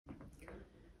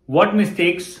What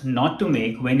mistakes not to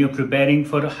make when you're preparing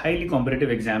for a highly competitive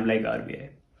exam like RBI?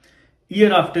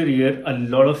 Year after year, a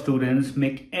lot of students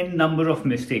make n number of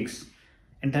mistakes,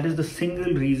 and that is the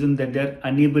single reason that they're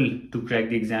unable to crack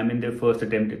the exam in their first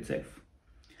attempt itself.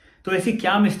 तो ऐसी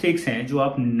क्या mistakes हैं जो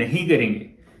आप नहीं करेंगे?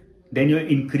 Then you're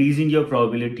increasing your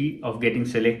probability of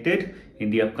getting selected in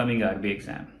the upcoming RBI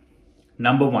exam.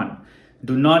 Number 1,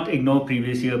 do not ignore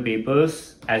previous year papers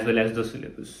as well as the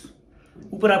syllabus.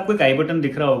 ऊपर आपको एक आई बटन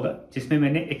दिख रहा होगा जिसमें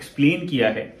मैंने एक्सप्लेन किया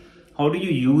है how do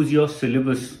you use your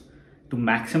syllabus to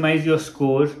maximise your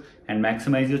score and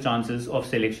maximise your chances of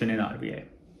selection in RBI.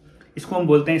 इसको हम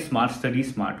बोलते हैं स्मार्ट स्टडी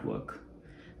स्मार्ट वर्क.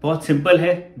 बहुत सिंपल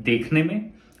है देखने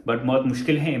में बट बहुत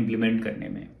मुश्किल है इम्प्लीमेंट करने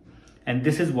में. And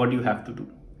this is what you have to do.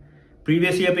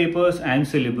 Previous year papers and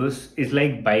syllabus is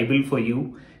like Bible for you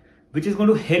which is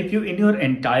going to help you in your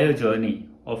entire journey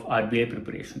of RBI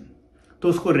preparation. तो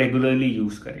उसको regularly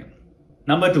use करें.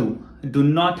 Number 2, do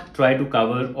not try to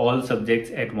cover all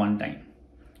subjects at one time.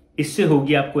 इससे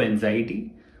होगी आपको anxiety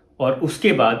और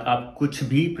उसके बाद आप कुछ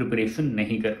भी प्रिपरेशन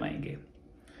नहीं कर पाएंगे.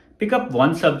 Pick up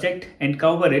one subject and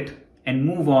cover it and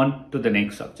move on to the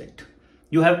next subject.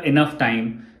 You have enough time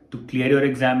to clear your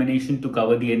examination to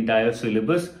cover the entire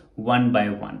syllabus one by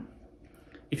one.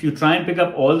 If you try and pick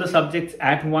up all the subjects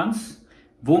at once,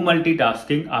 वो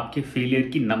multitasking आपके failure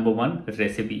की number 1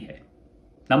 recipe है.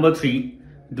 Number 3,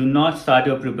 do not start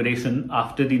your preparation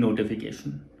after the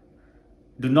notification.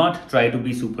 Do not try to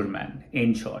be Superman,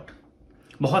 in short.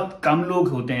 बहुत कम लोग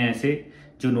होते हैं ऐसे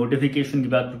जो नोटिफिकेशन के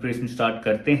बाद प्रिपरेशन स्टार्ट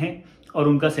करते हैं और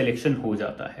उनका सिलेक्शन हो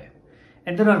जाता है.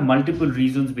 And there are multiple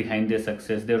reasons behind their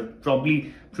success. They're probably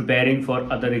preparing for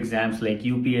other exams like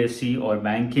UPSC or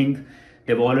banking.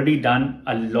 They've already done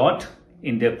a lot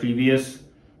in their previous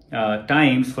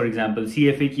times. For example,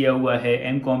 CFA किया हुआ है,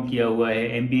 MCOM किया हुआ है,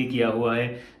 MBA किया हुआ है.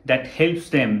 That helps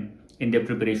them in their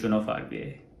preparation of RBI.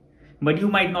 But you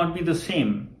might not be the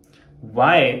same.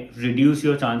 Why reduce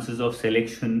your chances of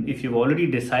selection if you've already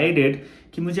decided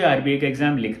कि मुझे RBI का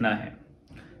एग्जाम लिखना है?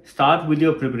 Start with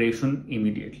your preparation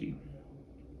immediately.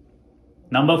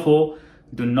 Number 4,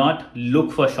 do not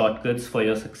look for shortcuts for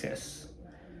your success.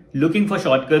 Looking for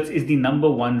shortcuts is the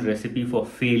number 1 recipe for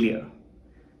failure.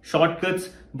 Shortcuts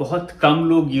बहुत कम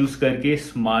लोग use करके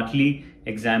smartly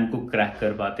exam को crack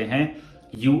कर पाते हैं.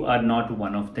 You are not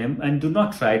one of them and do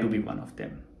not try to be one of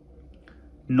them.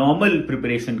 Normal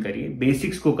preparation करिए,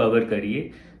 basics को cover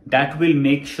करिए. That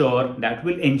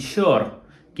will ensure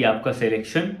कि आपका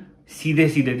सिलेक्शन सीधे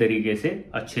सीधे तरीके से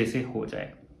अच्छे से हो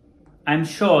जाए. I'm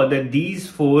sure that these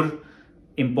 4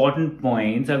 important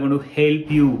points are going to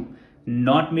help you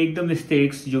not make the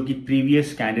mistakes जो कि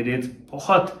previous candidates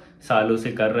बहुत सालों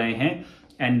से कर रहे हैं,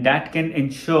 and that can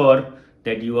ensure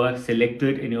that you are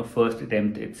selected in your first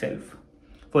attempt itself.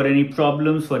 For any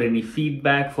problems, for any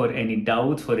feedback, for any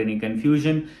doubts, for any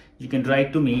confusion, you can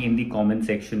write to me in the comment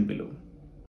section below.